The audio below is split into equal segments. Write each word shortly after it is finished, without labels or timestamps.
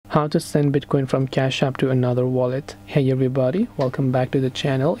How to send Bitcoin from Cash App to another wallet. Hey everybody, welcome back to the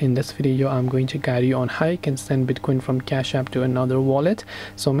channel. In this video I'm going to guide you on how you can send Bitcoin from Cash App to another wallet,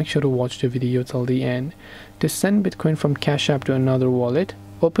 so make sure to watch the video till the end. To send Bitcoin from Cash App to another wallet,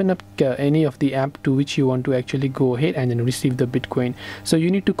 open up any of the app to which you want to actually go ahead and then receive the Bitcoin. So you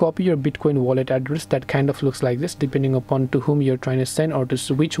need to copy your Bitcoin wallet address that kind of looks like this, depending upon to whom you're trying to send or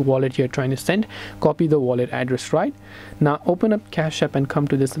to which wallet you're trying to send. Copy the wallet address, right? Now open up Cash App and come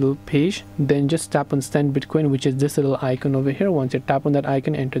to this little page, then just tap on send Bitcoin, which is this little icon over here. Once you tap on that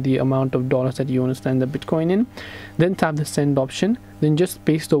icon, enter the amount of dollars that you want to send the Bitcoin in, then tap the send option, then just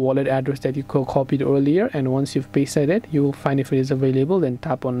paste the wallet address that you copied earlier, and once you've pasted it, you will find if it is available, then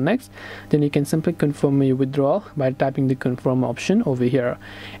tap on next. Then you can simply confirm your withdrawal by tapping the confirm option over here,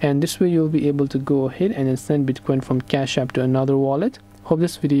 and this way you'll be able to go ahead and then send Bitcoin from Cash App to another wallet. Hope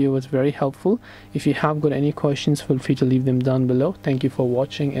this video was very helpful. If you have got any questions, feel free to leave them down below. Thank you for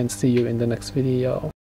watching and see you in the next video.